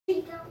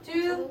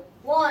2,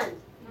 1.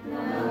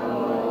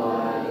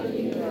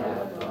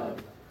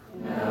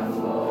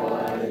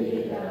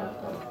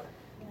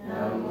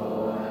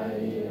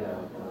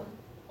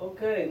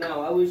 Okay,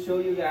 now I will show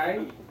you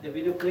guys the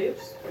video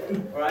clips.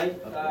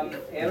 Alright,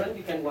 Aaron,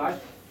 you can watch.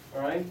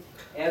 Alright,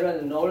 Aaron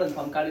and Nolan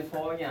from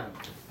California.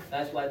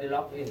 That's why they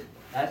logged in.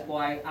 That's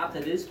why after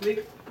this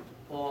week,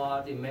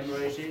 for the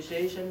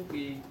memorization,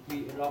 we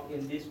log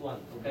in this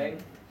one. Okay.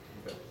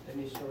 Let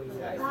me show you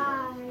guys.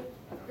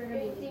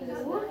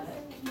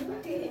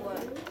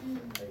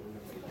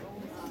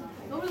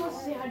 Nobody wants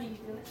to say how do you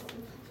do it.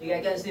 You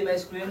guys can see my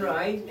screen,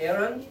 right,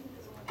 Aaron?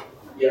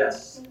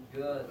 Yes.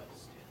 Good.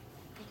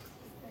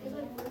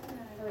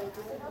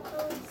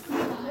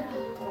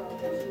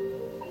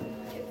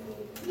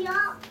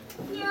呀，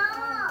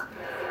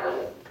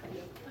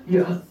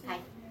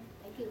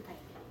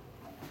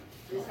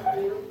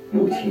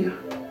母亲啊，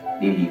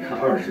您离开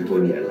20多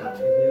年了，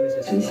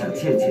真想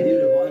见见你，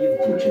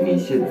不知您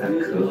现在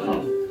可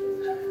好？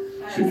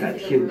是在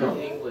天道、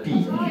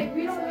地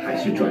狱，还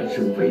是转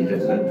生为人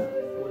了呢？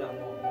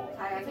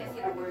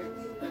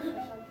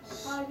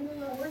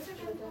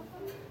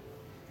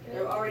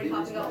 They're already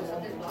popping up with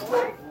something.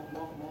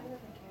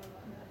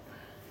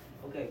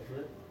 Okay,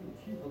 good.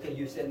 Okay,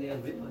 you send them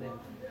and read for them.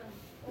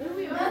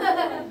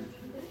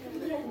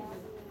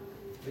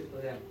 Read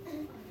for them.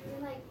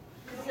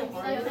 So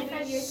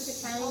 25 years since we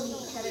finally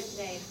meet each other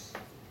today.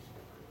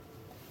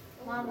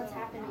 Mom, what's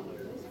happened to you?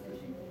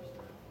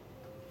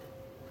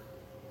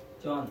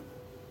 John.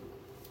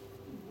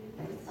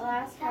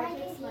 Alas, hard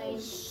to explain.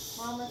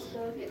 Mom, let's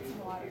go get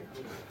some water.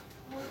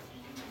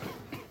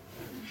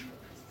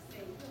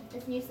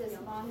 This news says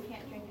Mom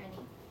can't drink any.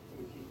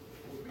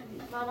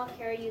 Mom, I'll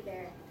carry you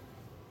there.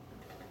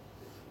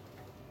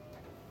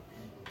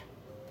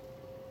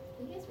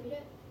 Can you guys read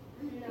it?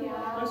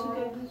 Yeah. That's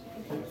okay.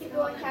 Keep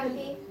going,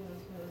 Kathy.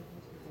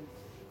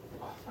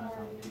 I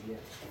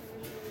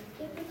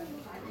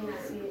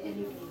don't see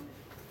anything.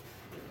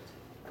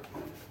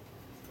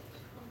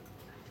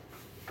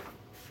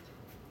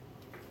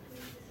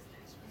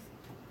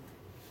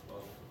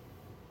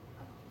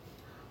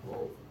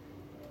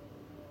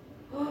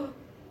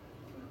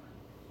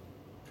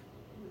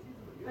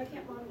 Why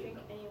can't Mom drink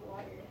any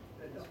water?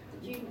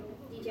 Did you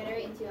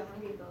degenerate into a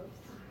hungry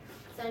ghost?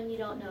 Son, you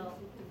don't know.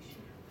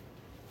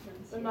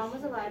 When Mom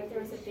was alive, there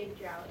was a big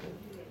drought.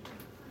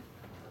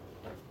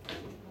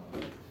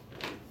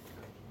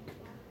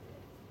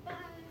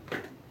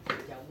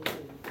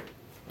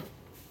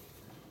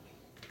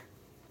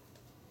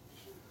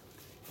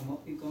 Come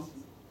up, Icon.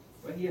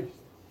 Right here.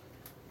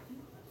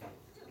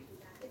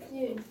 It's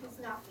noon. It's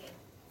knocking.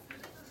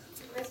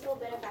 First, we'll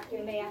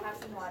benefactor. May I have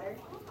some water?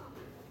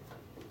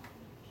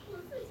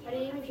 I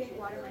didn't even drink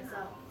water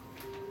myself.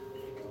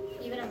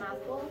 Even a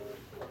mouthful?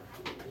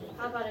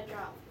 How about a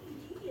drop?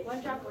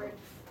 One drop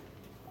works.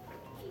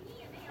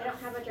 I don't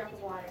have a drop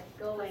of water.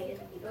 Go away.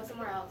 Go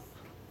somewhere else.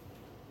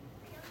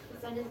 The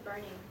sun is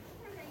burning.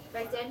 If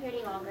I stand here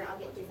any longer, I'll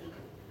get dizzy.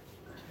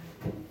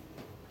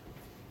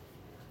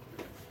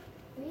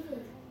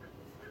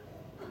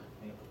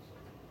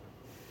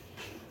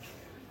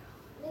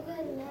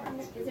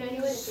 Is there any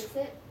way to fix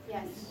it?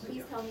 Yes.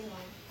 Please tell me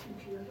one.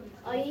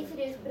 All you need to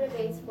do is put a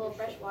vase full of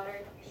fresh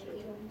water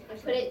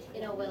and put it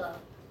in a willow.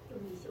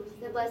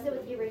 Then bless it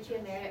with your virtue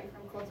and merit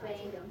from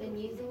cultivating, then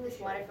using this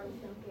water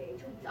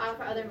to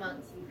offer other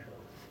monks.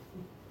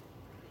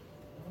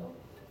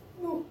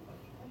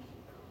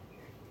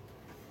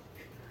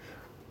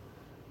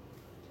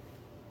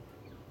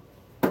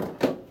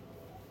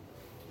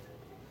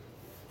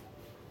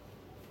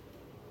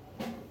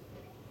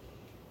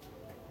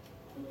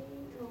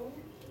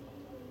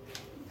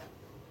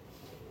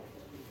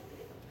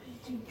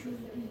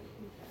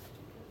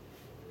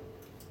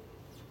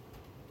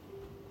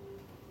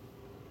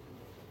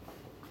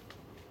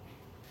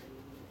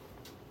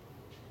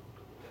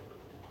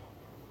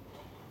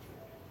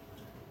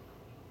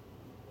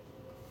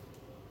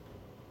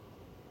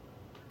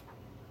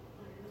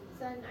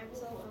 Son, I'm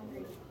so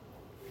hungry.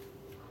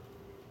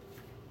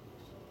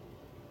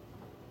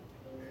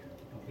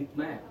 Big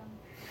Mac.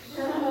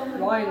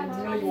 Ryan,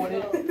 really want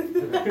it?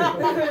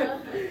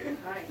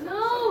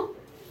 No!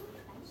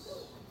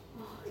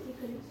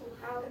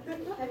 How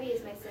heavy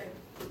is my sin?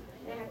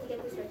 I have to get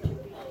this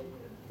retribution.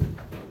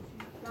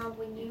 Mom,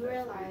 when you were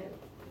alive,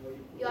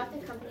 you often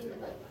accompanied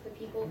the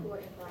people who were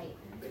impolite.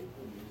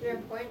 You're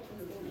important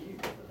and stingy.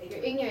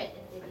 You're ignorant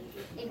and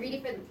stingy. And greedy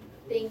for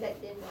things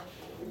that didn't belong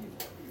to you.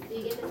 So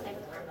you get this type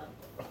of karma.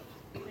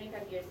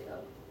 25 years ago.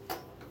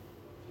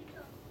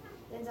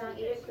 Then Zong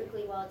ate it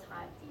quickly while it's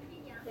hot.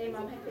 Today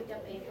Mom had picked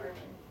up a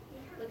vermin.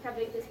 Look how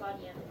big this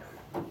body is.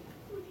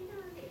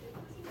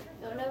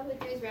 Don't know who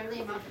threw his rambling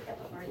and Mom picked up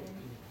a bargain.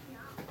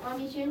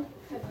 Mom, you shouldn't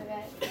have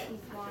forgot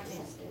these small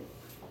advances.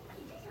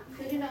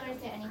 Who do not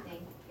understand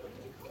anything.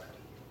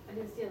 I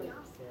didn't steal it.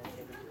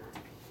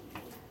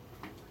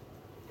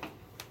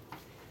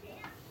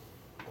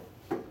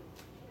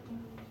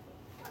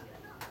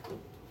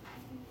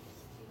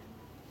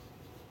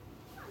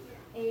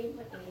 Aid,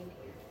 what aid?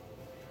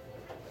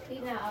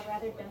 Please now, I'll grab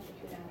rather dump the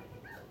food out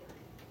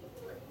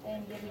than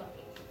give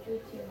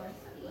food to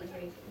months to eat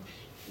where you can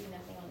do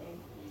nothing all day.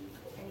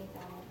 And eat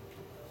that.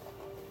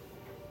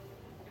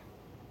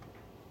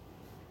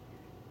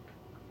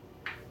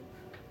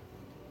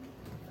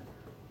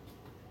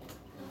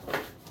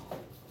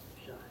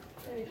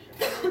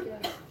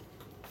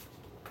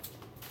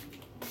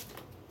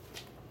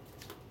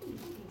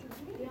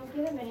 You don't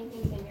give him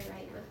anything, then you're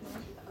right with me.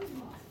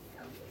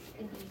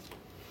 Indeed.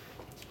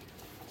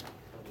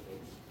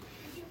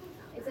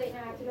 It's late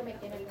now, I have to go make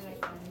dinner for my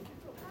son.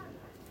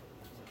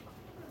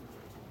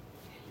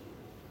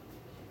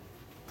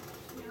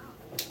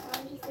 Why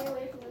don't you stay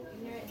away from those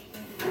ignorant and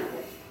stingy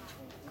people?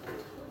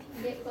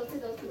 Get close to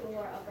those people who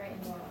are upright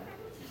and moral.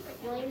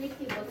 You only make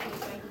people look you're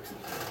trying to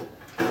teach them.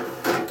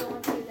 You don't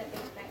want to use that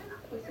big back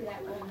close to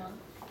that old monk.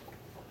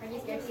 Aren't you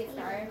scared to get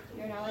starved?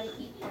 You're not allowed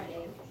to eat for a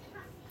day.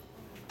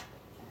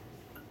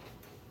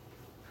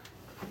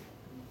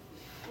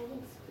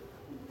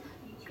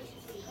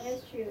 That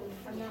is true.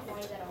 I'm not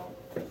wise at all.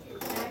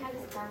 Now I have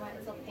this karma.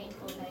 It's so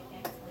painful that I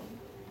can't explain.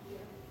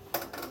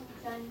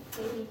 Son,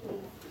 save me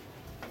please.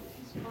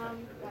 Mom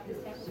got this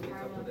type of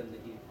karma.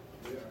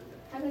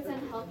 How could son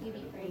help you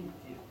be free?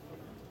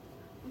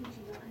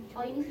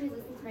 All you need to do is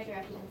listen to my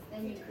directions.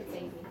 Then you could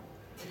save me.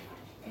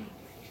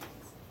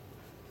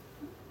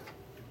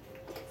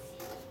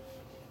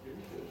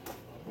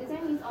 This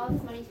man used all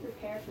this money to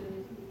prepare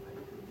food.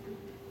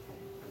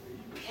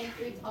 And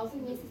fruits also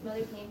used his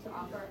mother's name to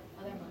offer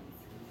other monks.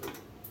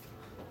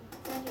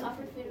 Then he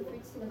offered food and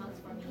fruits to the monks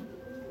for me.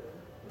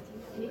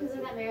 And because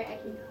of that merit,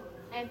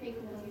 I am free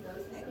from the Holy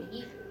Ghost. I can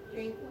eat,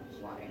 drink,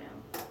 water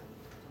now.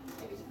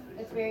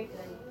 It's very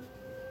good.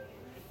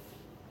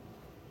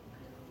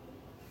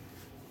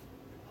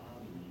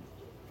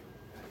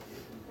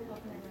 For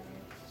helping my mother.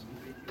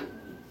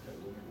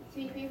 To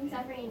be free from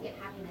suffering and get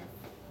happiness.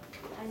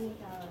 I need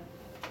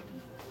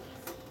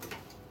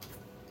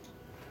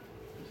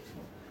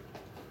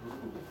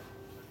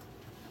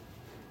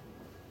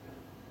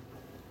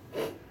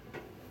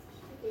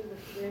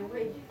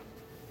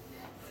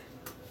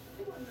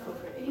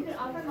if you could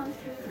offer monks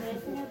food,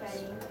 medicine, or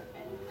bedding,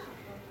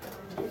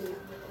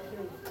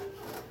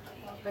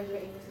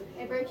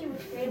 a virtue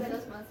was created by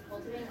those monks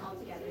cultivating all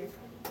together,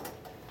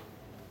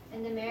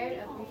 and the merit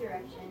of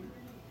redirection,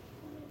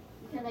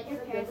 you can let your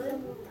parents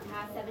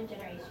pass 7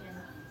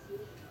 generations,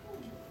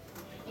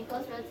 and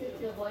close relatives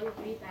to avoid the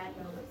 3 bad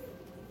roads.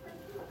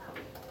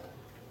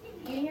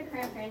 You and your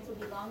current parents will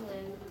be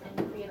long-lived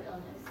and free of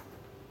illness.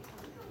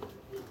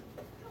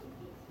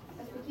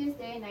 Auspicious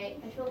day and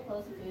night, perpetual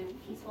clothes and food,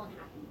 peaceful and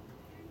happy.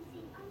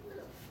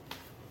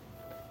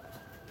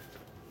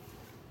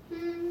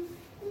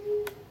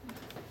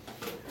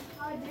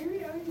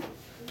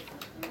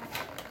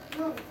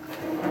 No.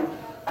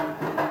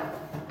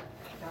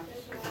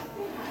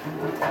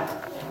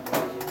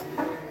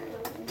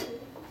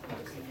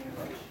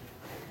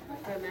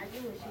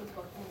 Imagine when she was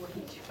walking away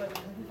each other.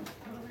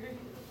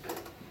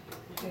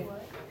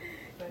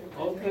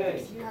 Okay.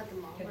 You had the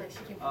mom, like she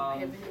came from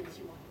heaven and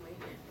she walked away.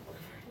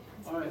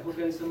 All right, who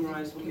can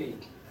summarize for me?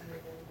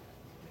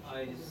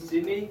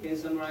 Sydney, can you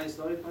summarize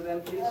story for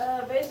them, please?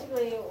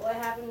 Basically, what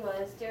happened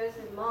was there was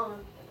his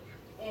mom,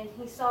 and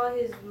he saw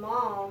his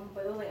mom,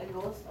 but it was like a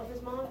ghost of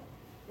his mom,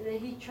 and then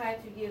he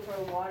tried to give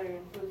her water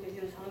and food because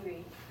he was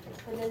hungry.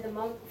 But then the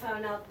monk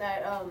found out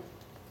that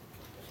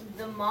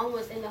the mom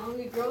was in the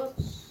hungry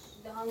ghost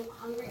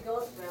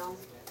realm,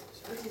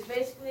 which is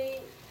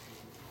basically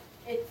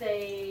it's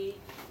a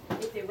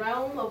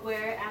realm of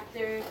where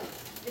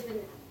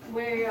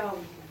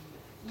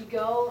you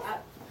go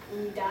out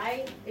when you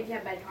die if you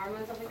have bad karma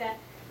and stuff like that.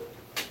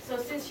 So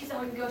since she's a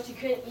hungry ghost, she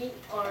couldn't eat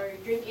or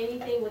drink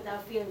anything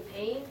without feeling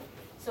pain.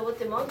 So what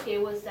the monk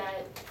did was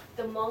that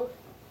the monk,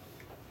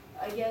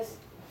 I guess,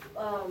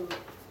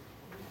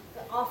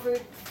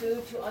 offered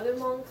food to other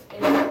monks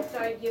and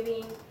started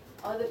giving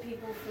other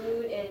people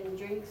food and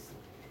drinks.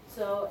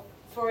 So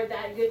for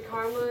that good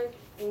karma,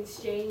 in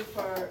exchange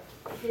for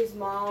his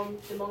mom,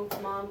 the monk's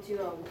mom,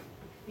 to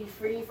be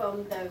free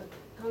from the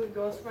hungry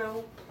ghost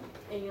realm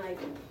and like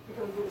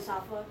become a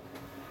bodhisattva.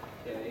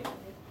 Okay.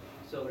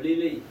 So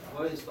Lily,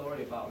 what is the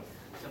story about?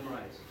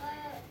 Summarize.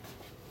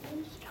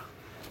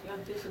 Yeah,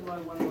 just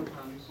summarize one more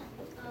time.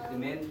 The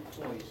main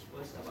point,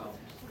 what's about?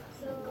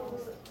 So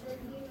the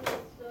theme of the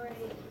story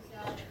is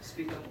that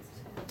Speak up.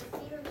 the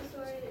theme of the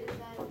story is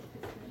that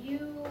you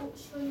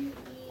shouldn't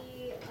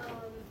be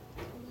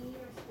mean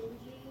or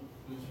stingy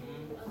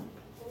to other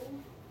people.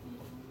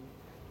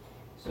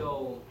 So,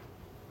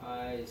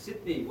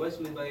 Sydney, what's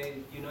meant by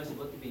you're not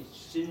supposed to be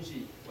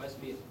stingy? What's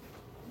mean?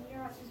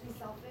 You're not supposed to be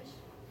selfish.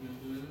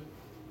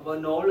 About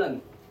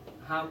Nolan,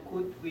 how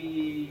could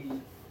we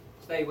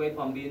stay away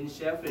from being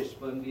selfish,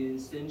 from being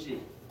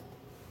stingy?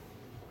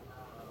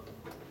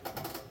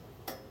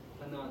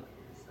 Turn on.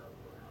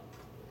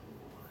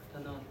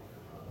 Turn on.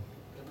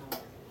 Turn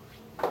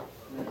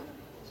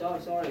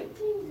on. Sorry.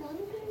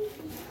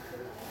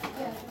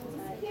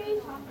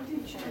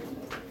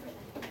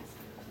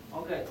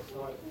 Okay,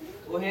 sorry.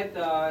 Go ahead,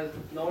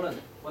 Nolan.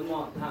 One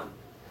more time.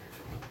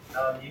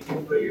 You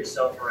can put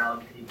yourself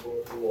around people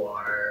who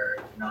are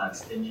not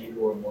stingy,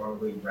 who are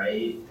morally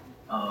right,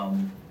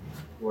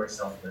 who are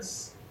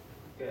selfless.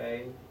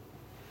 Okay.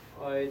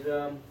 Alright,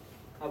 how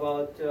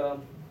about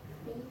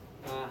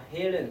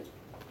Helen?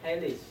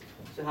 Haley.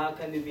 So how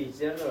can you be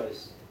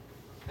generous?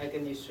 How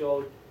can you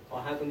show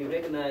or how can you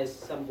recognize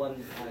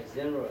someone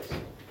generous?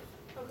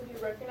 How could you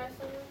recognize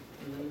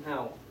someone?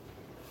 How?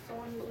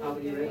 Someone who's How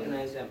can you giving,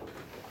 recognize them?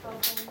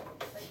 like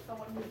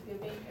someone who's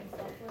giving and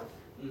selfless.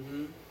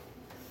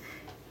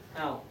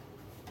 How?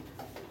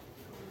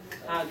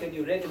 How can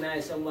you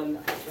recognize someone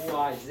who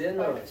are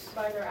generous?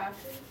 By their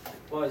actions.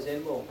 For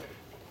example,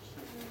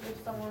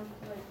 If someone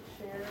like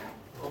share.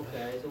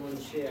 okay, someone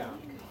share.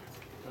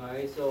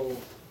 Alright, so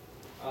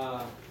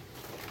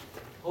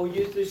who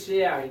used to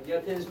share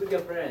your things with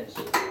your friends?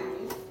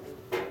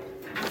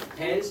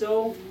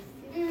 Pencil,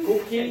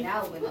 cookie,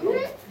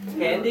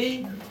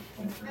 candy.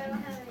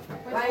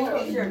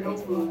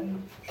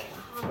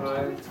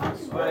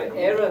 Alright,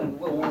 Aaron,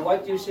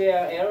 what do you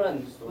share,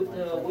 Aaron,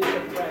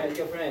 with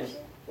your friends?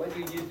 What do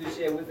you used to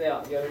share with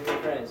your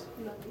friends?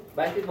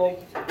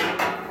 Basketball.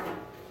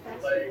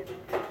 Like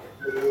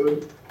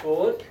food.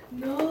 Food?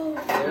 No.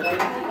 Really?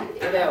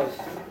 What else?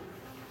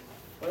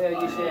 What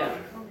else you share?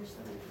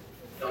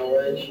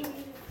 Knowledge.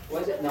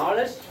 What's it?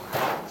 Knowledge?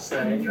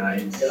 Study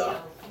guides. Yeah.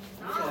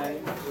 Okay,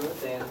 good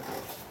then.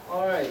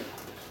 Alright.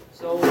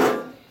 So,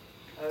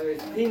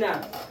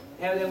 Tina,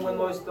 tell them one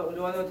more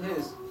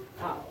thing.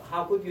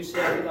 How could you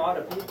share with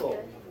other people?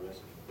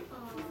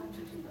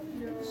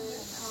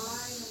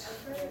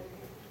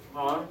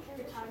 Huh?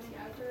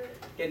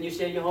 Can you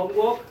share your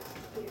homework?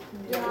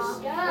 They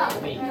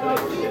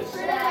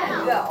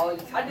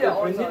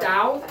print it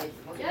out.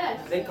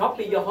 They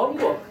copy your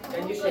homework.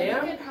 Can you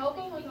share?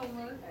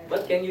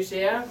 But can you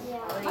share?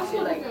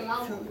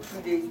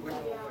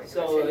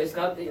 So it's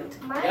not the.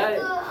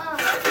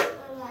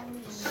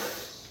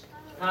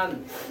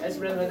 Han,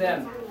 explain to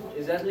them.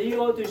 Is that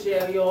legal to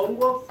share your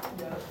homework?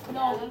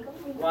 No.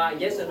 Why?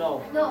 Yes or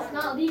no? No, it's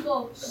not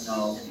legal.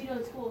 No. If you go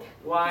to school.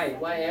 Why?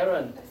 Why,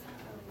 Aaron?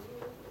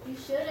 You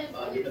shouldn't.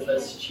 Because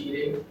that's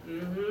cheating.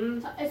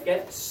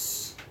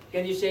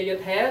 Can you share your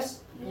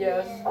test?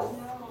 Yes.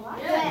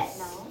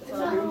 Yes. It's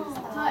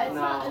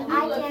not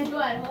illegal if you do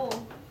it at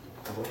home.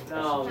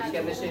 No, you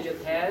can share your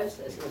test,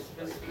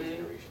 especially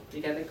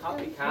you can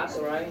copy cards,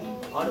 alright?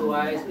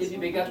 Otherwise, if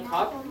you got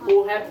caught,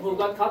 who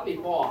got caught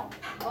before?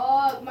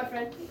 My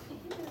friend.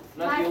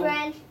 Not My you.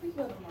 friend.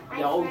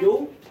 No, you.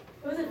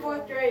 It was in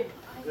 4th grade.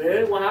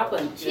 Really? What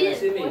happened? You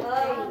see me.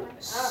 I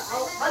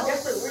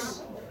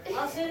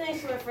was sitting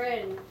next to my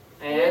friend.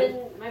 And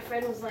then my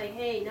friend was like,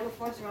 hey, number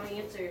 4 is the wrong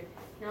answer.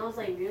 And I was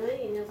like,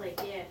 really? And he was like,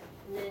 yeah.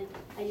 And then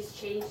I just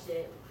changed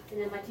it. And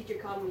then my teacher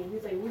called me and he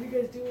was like, what are you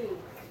guys doing?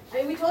 I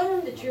mean, we told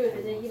him the truth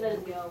and then he let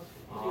us go.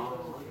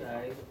 oh,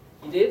 okay.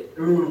 You did?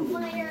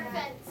 One of your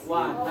friends.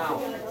 Why? How?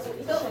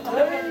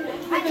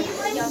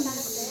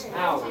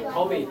 How?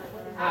 Tell me.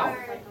 How? Our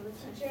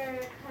teacher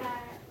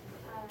had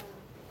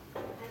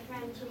my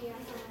friend cheating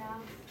on someone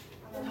else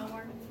on the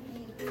homework.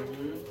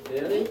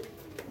 Really?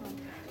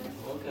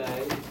 Okay.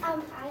 I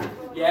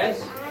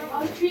Yes?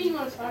 I was cheating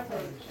on a star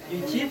test. You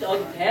cheat on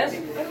the test?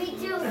 Me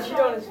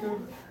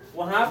too.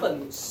 What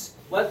happened?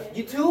 What?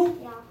 You too?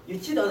 Yeah. You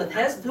cheat on the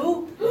test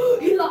too?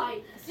 You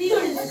lied. See you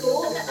in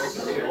school.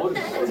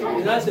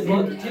 You're not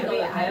supposed to cheat on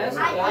the test,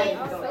 right?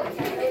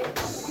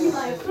 You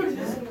lied.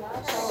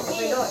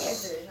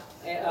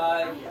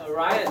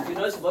 Ryan, you're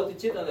not supposed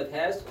to cheat on the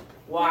test.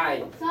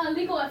 Why? It's not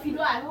illegal if you do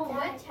it at home.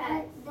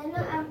 Then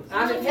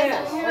On the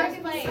test?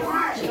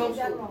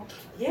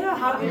 Yeah,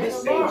 how do you be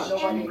smart?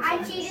 and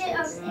I cheated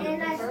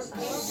and I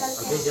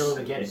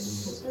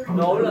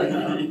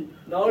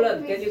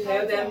Nolan, can you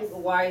tell them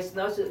why it's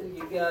not,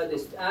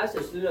 as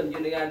a student,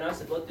 you are not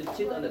supposed to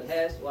cheat on the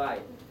test? Why?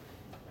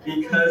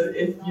 Because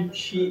if you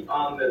cheat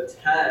on the It's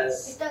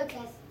test, the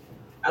test.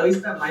 at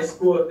least at my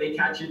school, if they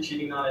catch you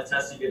cheating on a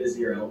test, you get a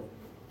 0.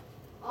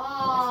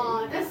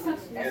 Oh, that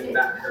sucks. And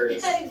that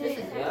hurts. Yeah.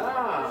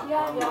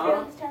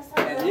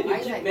 And if you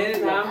cheat many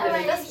times,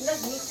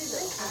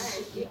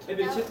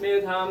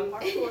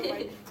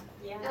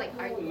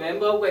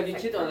 remember when you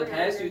cheat on the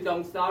test, you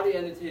don't study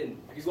anything.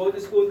 You go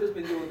to school, this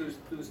means you go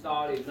to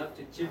study, not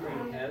to cheat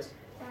on the test.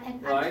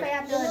 Right?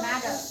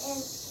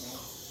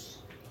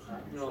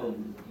 No.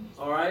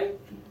 Alright?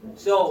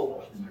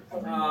 So,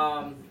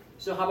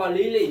 so how about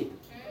Lily?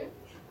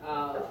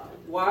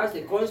 What's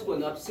the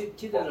consequence of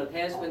cheating on the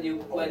test when your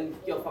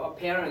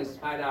parents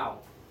find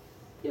out?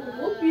 They'll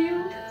whoop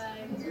you.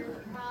 You're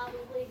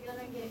probably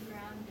gonna get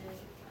grounded.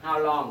 How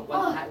long?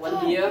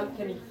 1 year? I don't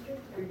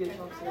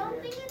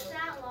think it's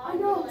that long. I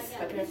know. Like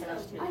at least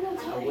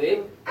A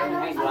week? And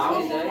be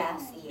grounded there?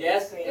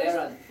 Yes,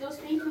 Aaron. They'll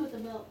spank you with a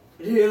belt.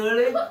 Really?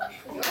 Really?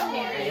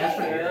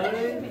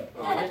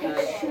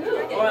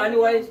 Okay. Or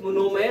anyways,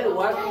 no matter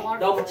what,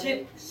 don't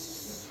cheat.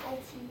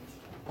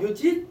 You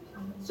cheat?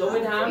 So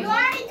many You times?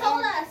 already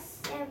told us.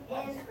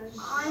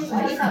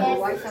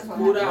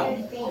 Cool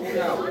down. Cool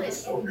down.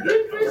 First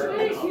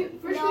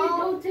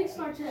don't take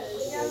smart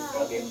tests.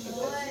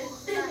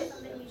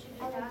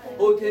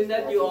 Who think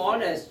that you're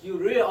honest? You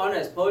really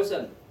honest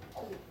person.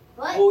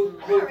 What? Who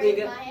I don't think raise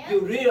that my hand. you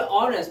really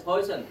honest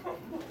person?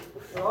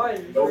 Since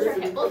Honest?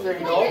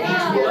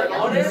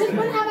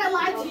 when have I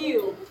lied to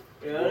you?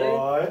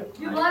 Really?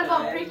 You lied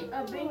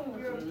about being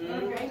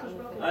your ankles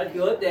broken. That's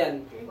good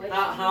then.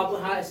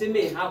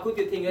 Simi, how could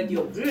you think that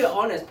you're really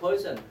honest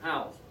person?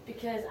 How?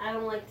 Because I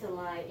don't like to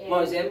lie. And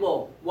For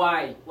example,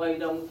 why? Why you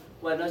don't?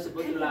 Why not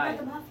supposed to lie?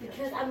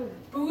 because I'm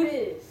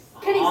Buddhist.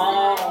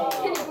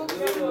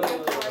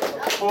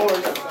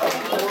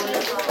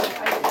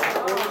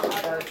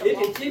 If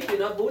you cheat, you're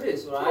not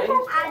Buddhist, right?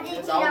 I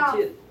did Don't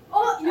cheat.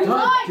 Oh, you Don't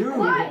lied! do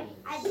Why? it.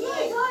 I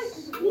did.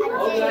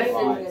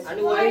 Okay.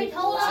 Anyway,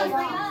 Told us,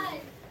 my God.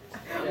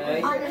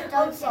 okay.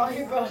 I'm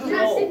sorry, bro. You're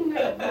not sitting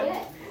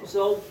there.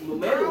 So no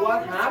matter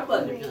what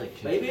happened,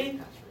 baby,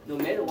 no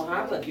matter what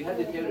happened, you have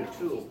to tell the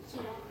truth,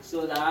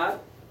 so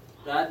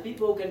that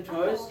people can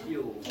trust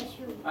you.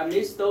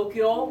 Miss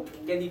Tokyo,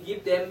 can you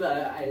give them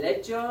a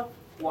lecture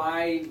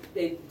why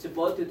they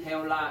supposed to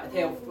tell the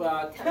truth,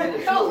 not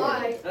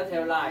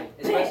tell lie,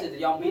 especially the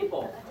young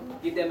people.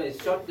 Give them a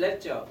short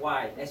lecture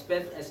why.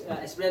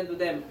 Explain to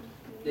them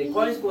the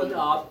consequence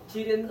of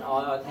cheating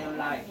or tell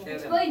lie. Tell them.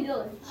 Explain,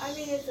 Dylan. I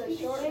mean, it's a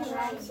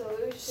short-term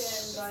solution,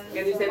 but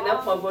Can you stand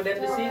up for them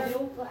to see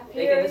you?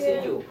 They can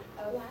see you.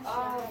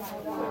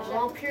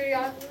 Long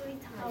period.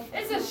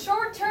 It's a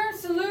short-term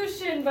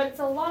solution, but it's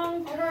a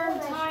long-term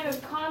time of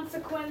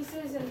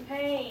consequences and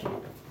pain.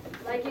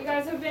 Like you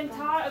guys have been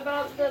taught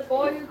about the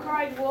boy who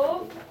cried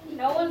wolf.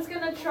 No one's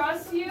gonna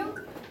trust you.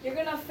 You're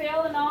gonna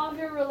fail in all of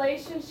your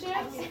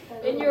relationships,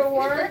 in your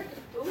work.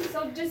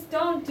 So just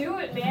don't do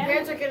it, man.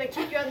 Parents are gonna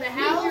keep you in the Use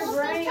house. your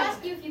brain.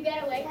 Trust you if you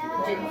get away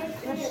from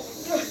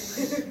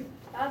it.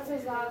 That's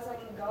as loud as I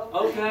can go.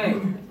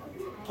 Okay.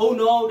 Who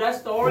know that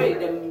story?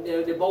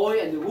 The boy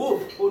and the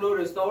wolf. Who know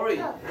the story?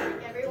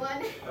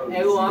 Everyone.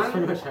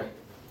 Everyone?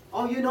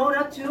 Oh, you know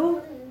that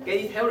too? Can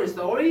you tell the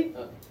story?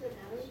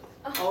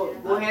 Oh,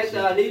 go ahead,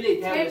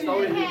 Lily, tell the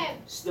story. Okay.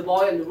 The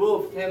boy and the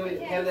wolf.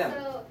 Tell them.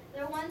 So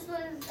there once was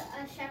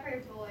a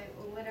shepherd boy,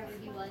 or whatever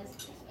he was,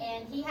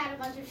 and he had a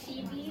bunch of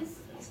sheepies,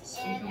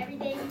 and every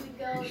day he would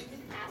go to the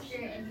pasture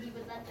and he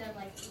would let them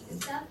like eat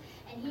and stuff,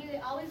 and he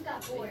always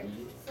got bored.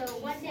 So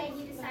one day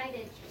he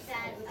decided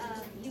that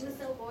he was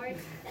so bored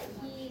that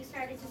he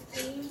started to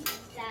scream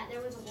that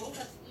there was a wolf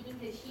that was eating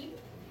his sheep,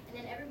 and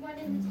then everyone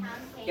in the town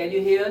came. Can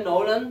you hear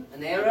Nolan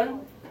and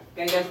Aaron?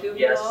 Can you guys still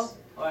hear Yes. us?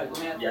 Alright,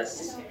 go ahead.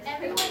 Yes.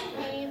 Everyone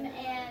came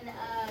and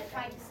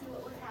tried to see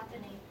what was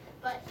happening,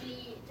 but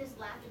he just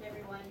laughed at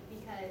everyone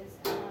because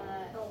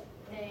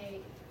they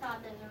thought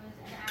that there was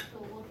an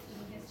actual wolf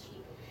eating his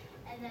sheep.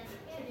 And then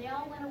so they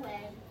all went away,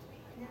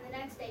 and then the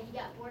next day he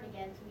got bored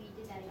again, so he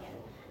did that again.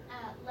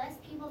 Less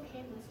people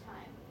came this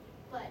time,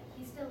 but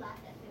he still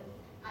laughed at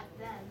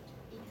them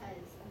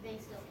because they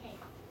still came.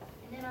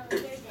 And then on the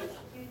third day,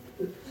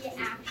 he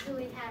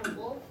actually had a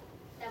wolf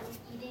that was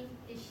eating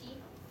his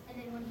sheep. And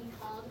then when he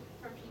called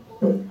for people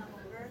to come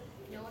over,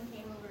 no one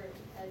came over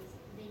because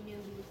they knew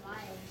he was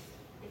lying.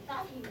 They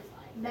thought he was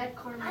lying. Bad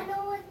karma. I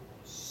know what.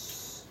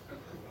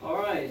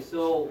 Alright,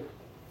 so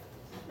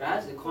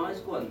that's the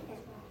consequence.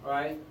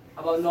 Alright.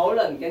 About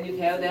Nolan, can you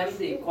tell them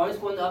the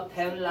consequence of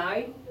telling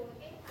lie?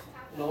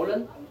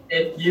 Nolan?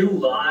 If you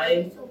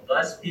lie,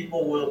 less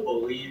people will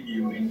believe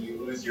you and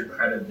you lose your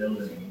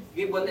credibility.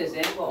 Give one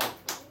example.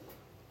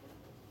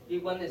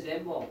 Give one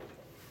example.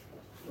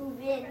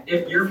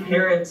 If your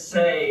parents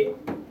say,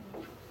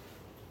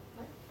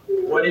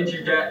 what did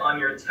you get on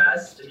your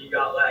test? And you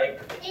got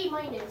like, A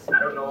minus. I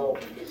don't know,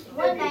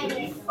 What maybe minus?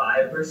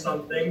 85 or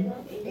something.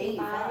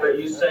 But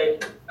you say,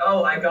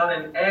 oh, I got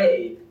an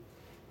A.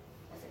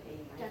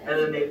 And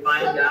then they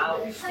find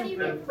out,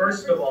 then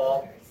first of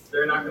all,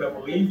 they're not going to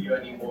believe you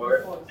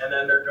anymore. And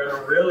then they're going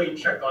to really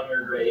check on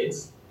your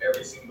grades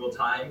every single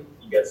time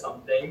you get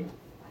something,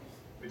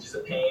 which is a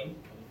pain.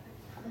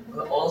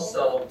 But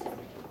also,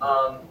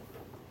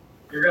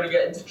 you're going to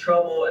get into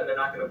trouble and they're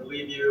not going to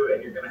believe you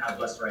and you're going to have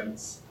less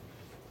rights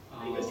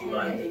because you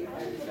lied.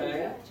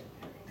 Okay.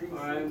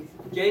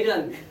 Alright.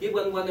 Jaden, give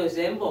one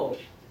example.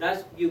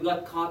 That you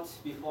got caught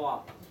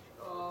before.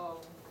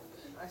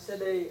 I said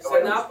they.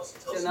 Stand up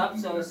so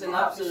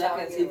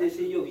they can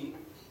see you.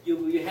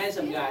 You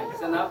handsome guy.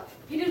 Stand up.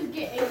 He doesn't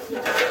get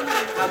A.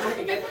 How come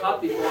you get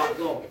caught before?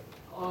 Go.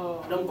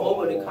 Oh. Don't go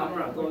over the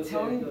camera. Go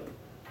here.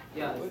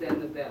 Yeah,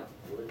 stand up there.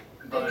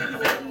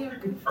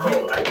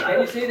 Oh,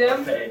 Can you see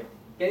them? Okay.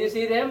 Can you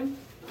see them?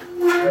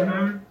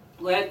 Mhm.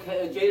 Go ahead,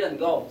 Jaden,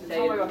 go. Did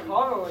Say you tell me I it. got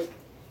caught or like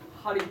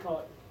how did you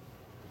caught?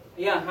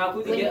 Yeah, how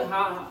could you get?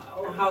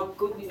 How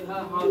could you,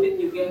 how did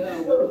you get?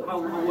 How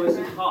was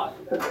you caught?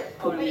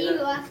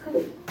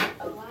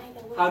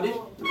 How did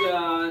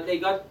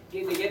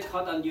they get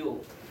caught on you?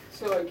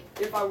 So like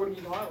if I would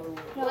be caught, or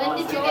When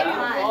did you get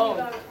Yeah.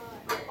 caught?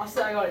 I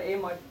said I got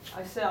an A.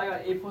 I said I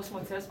got an A plus on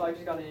my test, but I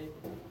just got an A.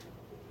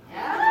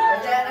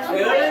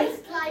 Really?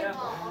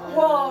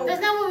 Whoa.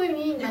 That's not what we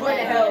mean by What the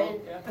that. hell?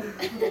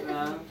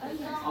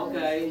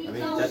 Okay. I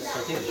mean, that's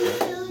something to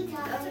share.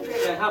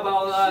 Okay, how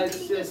about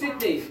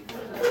Sydney?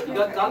 You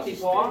got caught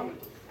before?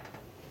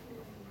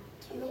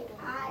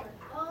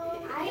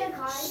 I get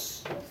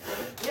caught.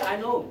 Yeah, I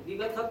know. You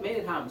got caught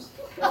many times.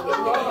 In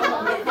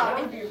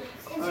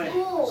Alright.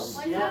 school.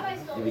 One Yeah. time I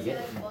stole Did we this get-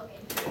 guy's book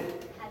and he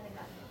hasn't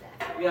gotten it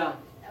back. Yeah.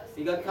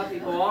 You got caught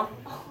before?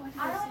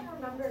 I don't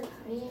remember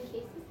many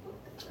cases.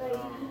 But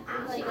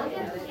Actually,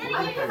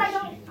 because I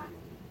don't.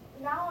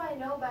 Now I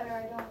know better. I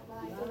don't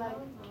lie. So like,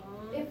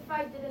 if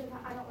I didn't,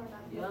 I don't remember.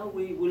 Yeah,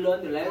 we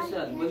learned the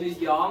lesson. When we're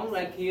young,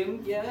 like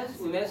him, yes,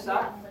 we mess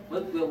up.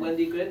 But when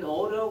we get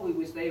older,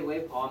 we stay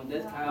away from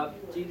this kind of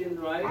cheating,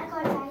 right?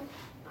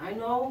 I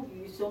know,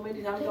 you so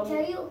many times. Can I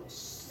tell you?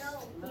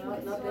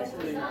 Not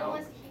necessarily No now.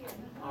 one's here.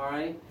 All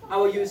right.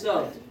 How about you,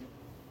 sir?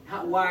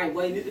 Why?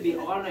 Why you need to be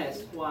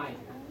honest? Why?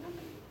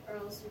 Or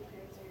else your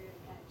parents are gonna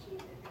catch you.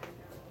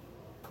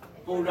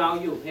 Who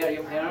around you?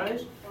 Your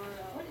parents?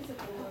 What is it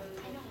for?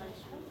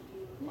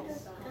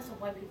 That's a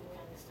white people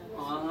kind of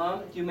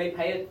stuff. You may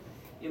pay it.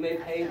 You may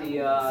pay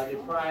the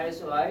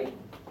price, right?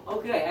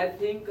 Okay, I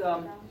think.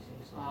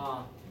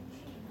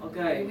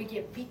 Okay. We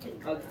get beaten.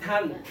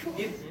 Tan,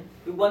 give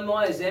one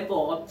more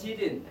example of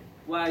cheating.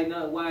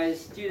 Why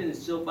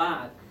students so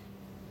bad?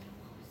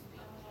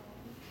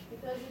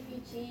 Because if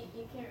you cheat,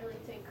 you can't really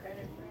take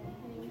credit for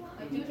anything.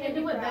 Like you can't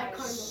do it that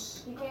karma.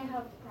 You can't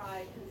have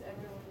pride because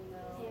everyone will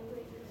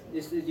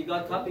know. You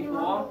got caught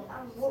before?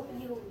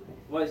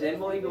 What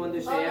example you want to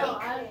Oh share? no,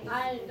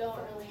 I don't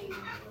really.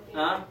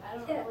 Huh? I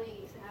don't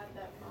really have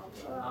that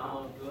problem.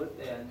 Oh, good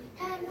then.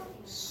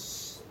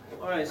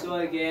 Alright, so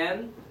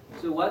again,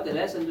 so what the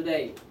lesson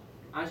today?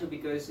 Actually,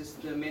 because it's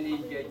the many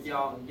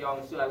young,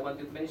 so I want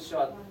to make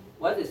short.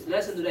 What is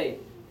lesson today?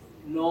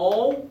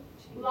 No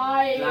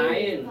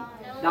lying.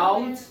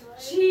 Don't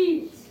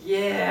Cheat.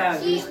 Yeah,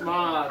 be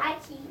smart. I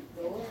cheat.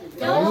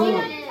 Don't, cheat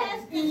on your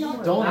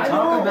test. don't I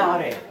talk know.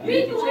 about it. You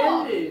need to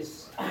change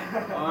this.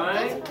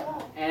 Alright?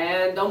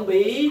 And don't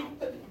be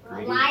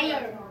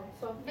Liar.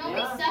 Don't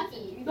be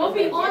sucky. Don't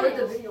be honest.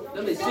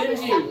 don't be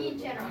stingy.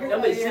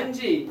 Don't be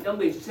stingy. Don't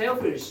be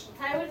selfish.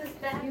 Ty, what does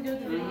that have to do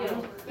with the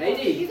video? You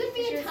Lady, could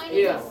be a tiny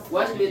here,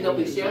 what mean don't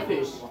be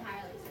selfish?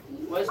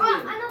 What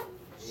mean?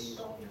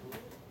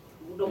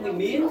 Don't be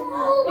mean?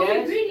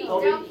 Yes?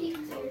 Don't Don't be, keep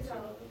to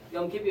yourself.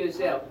 don't keep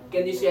yourself.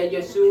 Can you share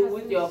your shoe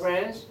with your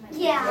friends?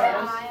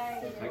 Yeah.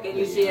 Can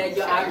you share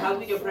your iPad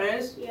with your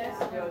friends? Yes.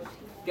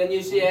 Can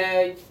you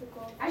share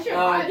I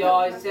should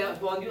your cell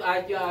phone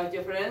with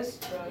your friends?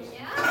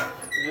 Yeah.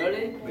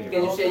 Really?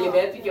 Can you share your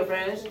bed with your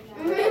friends? Share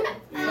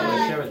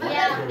with what?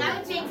 Yeah, that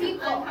would make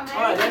people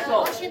uncomfortable. Alright, let's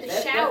go. I should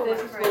Let's shower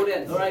let's go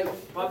then. Alright,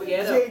 pop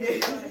together.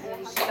 Sit down.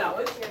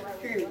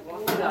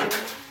 Sit down.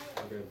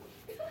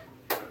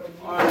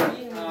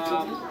 Alright,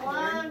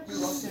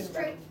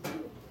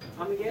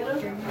 come together.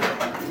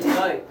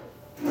 Rồi,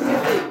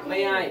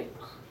 may I?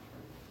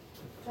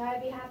 Should I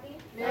be happy?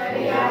 May I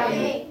be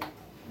happy?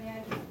 May I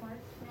be smart?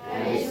 May I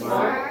be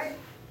smart?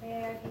 May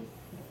I be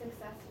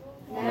successful?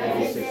 May I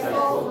be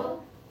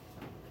successful?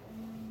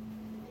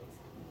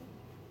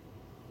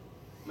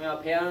 May our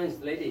parents,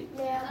 lady.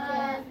 May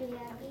I be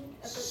happy?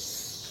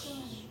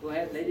 Go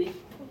ahead, lady.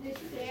 May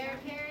our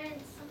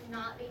parents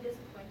not be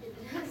disappointed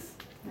in us?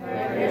 May our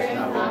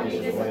parents not be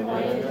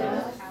disappointed in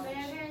us. May our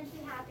parents be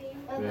happy?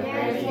 May our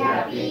parents be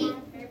happy?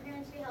 May our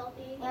parents be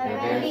healthy? May our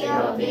parents be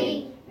healthy?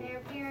 May our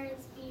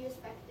parents be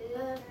respected?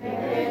 May our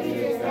parents be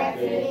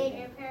respected?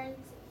 May our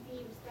parents be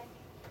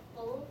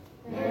respectful?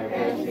 May our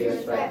parents be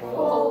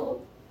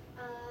respectful?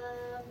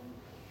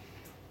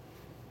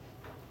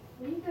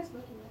 What are you guys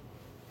looking at?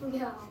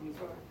 Yeah.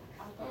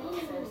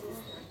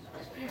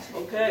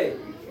 Okay.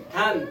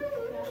 Thanh,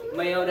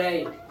 may our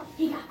day.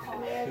 May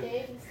our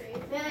day be safe.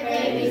 May our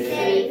day be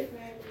safe.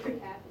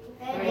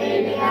 May our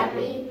day be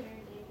happy.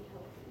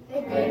 May our day be happy. May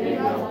our day be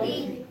healthy.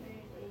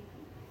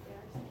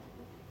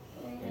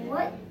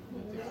 What?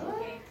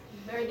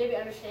 May our day be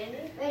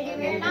understanding. May our day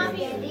We're be not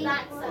being happy.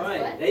 that's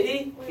Alright, what?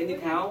 lady, can you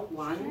count?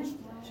 1,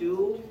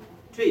 2,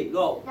 3,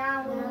 go.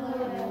 Now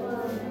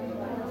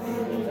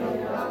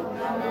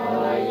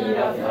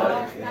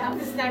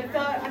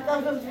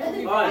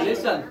Alright,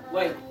 listen,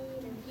 wait.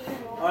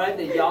 Alright,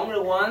 the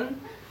younger one,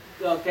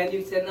 can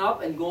you stand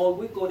up and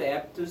we go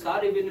there to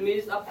start the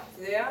Vietnamese up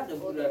there? The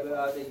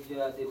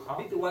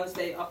big one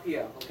stay up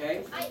here,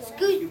 okay?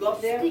 You go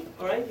up there,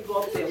 alright? You go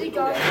up there, we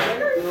go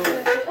there,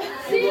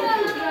 okay?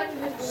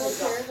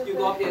 You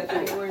go up there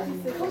too.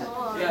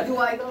 Yeah. Do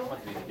I go?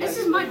 This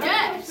is my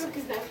desk.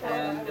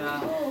 And,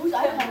 Whose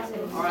iPad is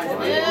it?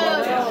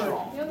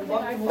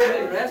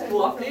 alright, rest,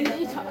 go up please.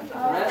 Rest,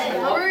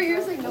 go up.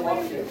 Yours like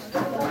nobody.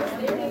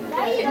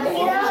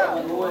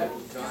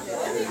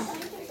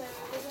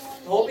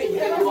 Hold it, you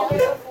can go up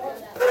here.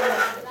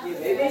 Here,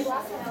 baby.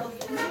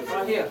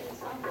 Right here.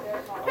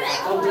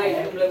 Don't play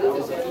with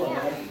the cell phone.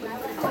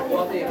 Go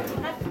up there.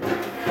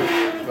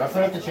 Do I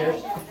put up the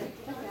chairs?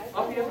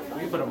 Up here.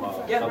 We put them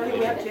up. Yeah, right here,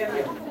 we have chair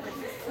here.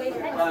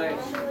 Alright.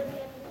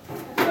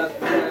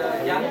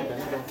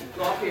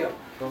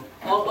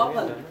 Oh,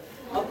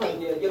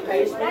 open your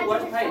page.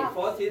 What page?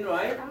 14,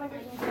 right?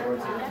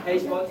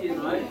 Page 14,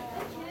 right?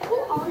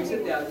 You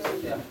sit there.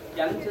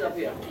 Jan, sit up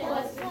here.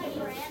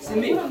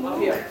 Simi, up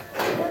here.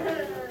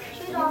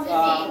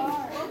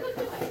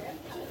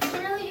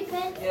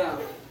 Yeah.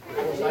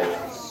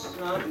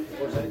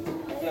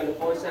 Yeah, the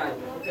four side.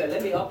 Okay,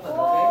 let me open.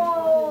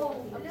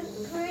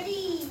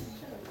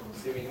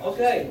 Okay.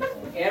 Okay.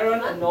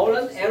 Aaron and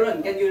Nolan.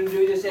 Aaron, can you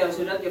introduce yourself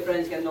so that your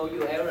friends can know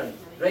you? Aaron,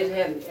 raise your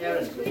hand.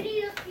 Aaron.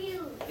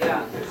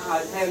 Yeah.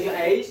 Tell your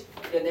age,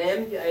 your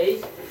name, your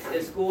age,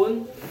 the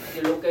school,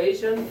 the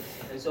location,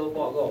 and so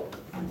forth. Go.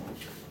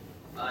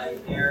 I'm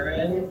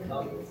Aaron.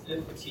 I'm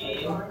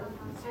 15.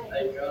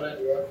 I go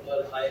to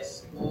Northwood High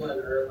School in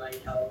Irvine,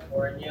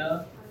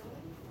 California.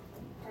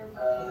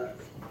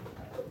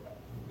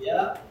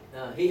 Yeah.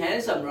 He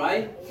handsome,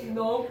 right?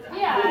 No.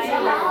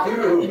 Yeah.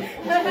 Dude.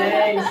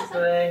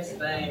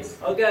 Thanks.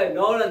 Okay,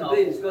 Nolan,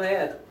 please go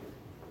ahead.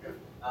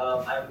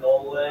 I'm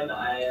Nolan.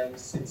 I am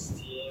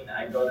 16.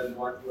 I go to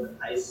Northwood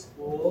High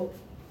School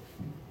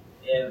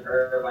in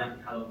Irvine,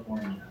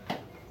 California.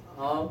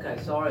 Okay,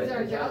 sorry. Is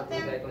there a job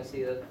there? Okay, I can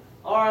see that.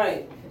 All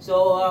right.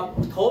 So,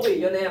 Toby,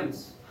 your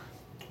names.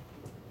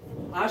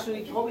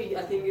 Actually, Toby,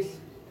 I think is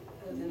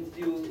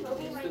still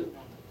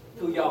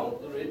too young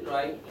to read,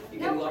 right? You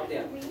can go up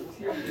there. You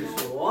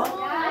sure?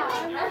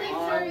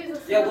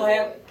 Yeah, go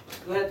ahead.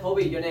 Go ahead,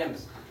 Toby, your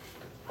names.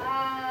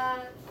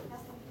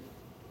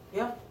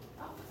 Yeah.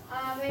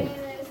 My name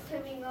is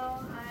Domingo.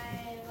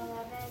 I'm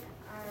 11.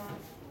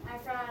 I'm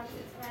from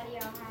Cincinnati,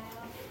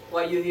 Ohio.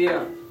 Why are you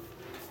here?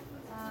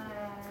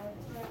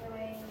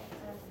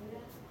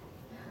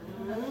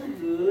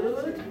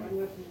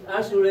 Good.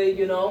 Actually,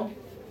 you know,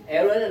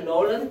 Aaron and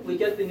Nolan, we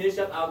just finished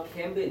up our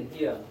camping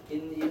here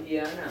in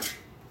Indiana.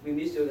 We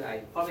miss you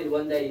guys. Probably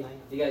one day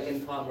you guys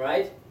can come,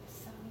 right?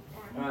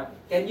 Alright.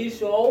 Can you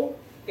show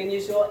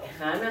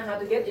Hannah how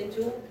to get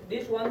into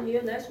this one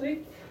here next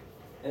week?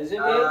 Is it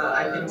okay?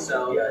 I think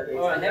so. Yeah, I think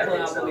Alright, help her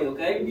out so. for me,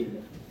 okay?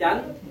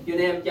 Chan, your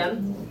name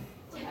Chan?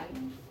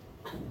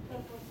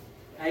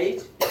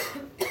 Age?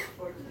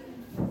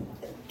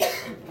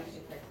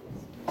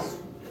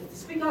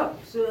 Speak up,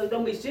 so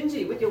don't be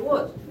stingy with your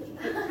words.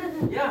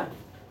 Yeah.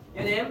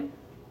 Your name?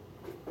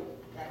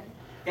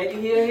 Can you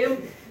hear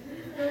him?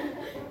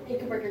 You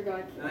can break your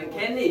dog.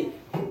 Kenny.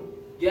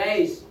 Your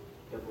age?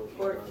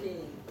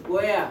 14.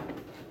 Where?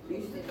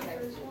 Houston,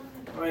 Texas.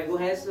 Alright, who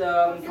has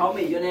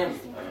Tommy, your name?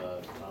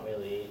 Tommy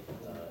Lee,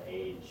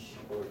 age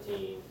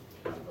 14,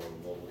 I'm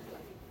from Mobile.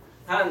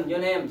 Han, your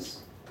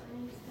names?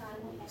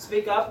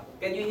 Speak up.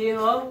 Can you hear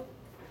her?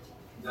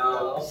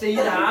 No. See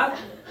that?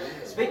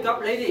 Speak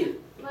up, lady.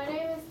 My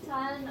name is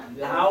Tan. I'm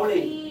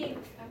Loudly.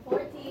 14.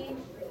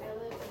 I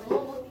live in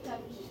Louisville,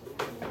 Kentucky.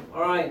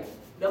 Alright.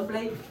 Don't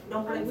play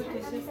with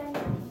this.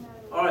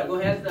 Alright, go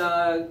ahead.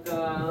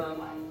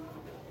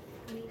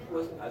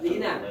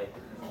 Lina.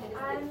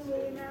 I'm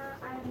Lena.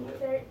 I'm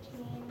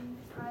 13.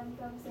 I'm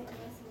from St.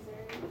 Louis,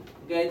 Missouri.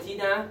 Okay,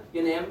 Tina,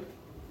 your name?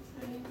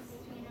 My name is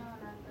Tina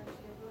and I'm from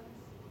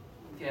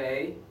St.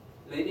 Okay.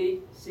 Lady,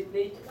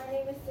 Sydney. My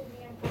name is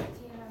Sydney. I'm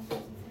 14 and I'm from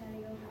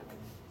Cincinnati, Ohio.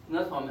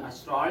 Not from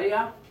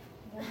Australia.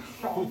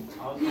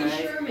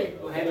 Okay.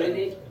 Go ahead,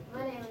 lady.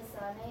 My name is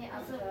Sunny.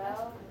 I'm 12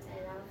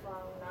 and I'm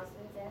from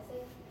Knoxville,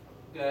 Tennessee.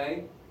 Okay.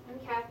 I'm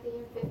Kathy.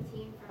 I'm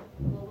 15 from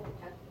Louisville,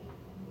 Kentucky.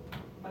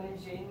 My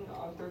name's Jaden.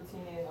 I'm 13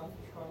 and I'm from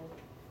Chicago.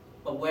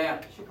 From where?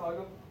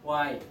 Chicago.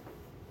 Why?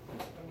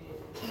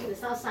 The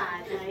south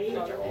side, right? Lady.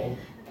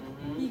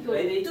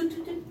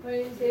 My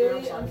name is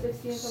Haley. I'm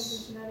 16 from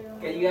Cincinnati, Ohio.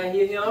 Can you guys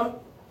hear her?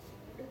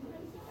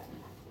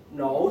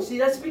 No. See,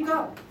 let's speak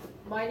up.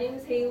 My name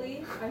is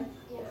Haley. I'm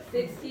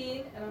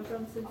 16 and I'm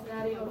from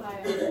Cincinnati,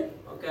 Ohio.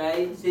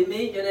 Okay.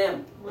 Simi, your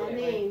name? My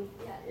name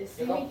is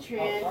Simi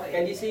Tran.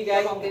 Can you see,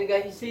 guys? Can you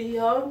guys see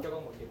her?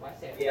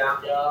 Yeah.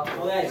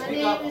 Okay, My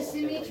speak up. name is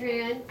Simi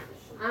Tran.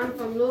 I'm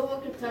from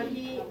Louisville,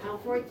 Kentucky. I'm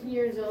 14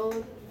 years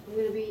old. I'm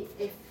going to be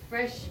a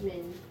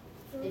freshman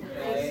in high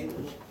Okay.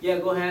 school. Yeah,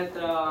 go ahead,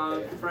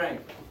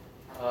 Frank.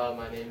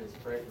 My name is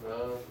Frank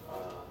Love.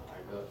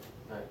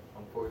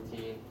 I'm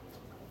 14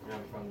 and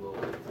I'm from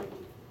Louisville,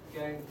 Kentucky.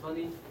 Okay,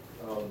 Tony.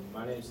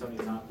 My name is Tony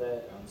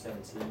Tompat. I'm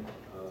 17.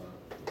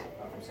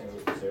 I'm from St.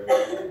 Louis, Missouri. I'm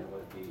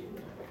going to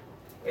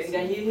be Can you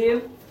guys hear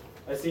him?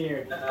 a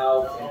senior.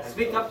 No.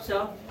 Speak up,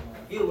 sir.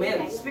 You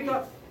man, speak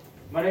up.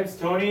 My name's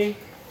Tony.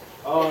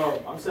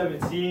 I'm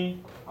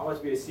 17. I want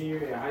to be a senior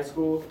in high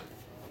school,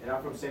 and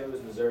I'm from St.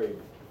 Louis, Missouri.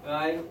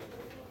 Right.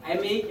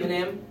 Amy, your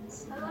name?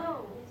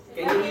 Hello.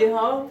 Can you hear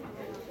her?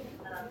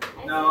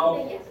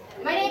 No.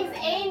 My name is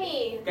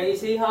Amy. Can you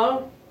see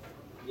her?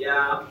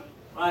 Yeah.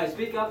 Alright,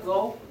 speak up,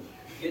 go.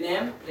 Your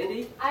name,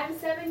 lady? I'm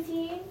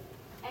 17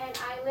 and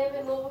I live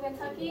in Louisville,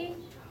 Kentucky,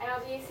 and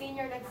I'll be a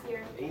senior next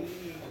year.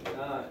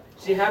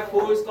 She have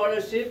full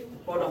scholarship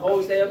for the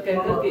whole state of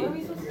Kentucky.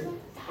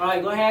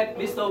 Alright, go ahead,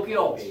 Miss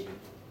Tokyo.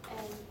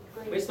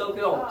 Miss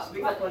Tokyo,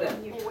 speak up for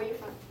them.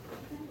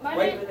 My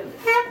Wait name, for them.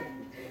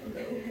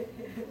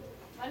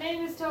 my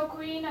name is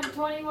Toqueen. I'm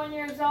 21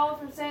 years old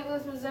from St.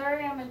 Louis,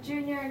 Missouri. I'm a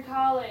junior in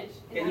college.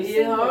 Can you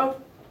hear her?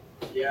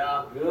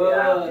 Yeah.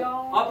 Good.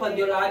 Open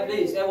your eyes,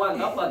 please.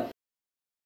 Everyone, open.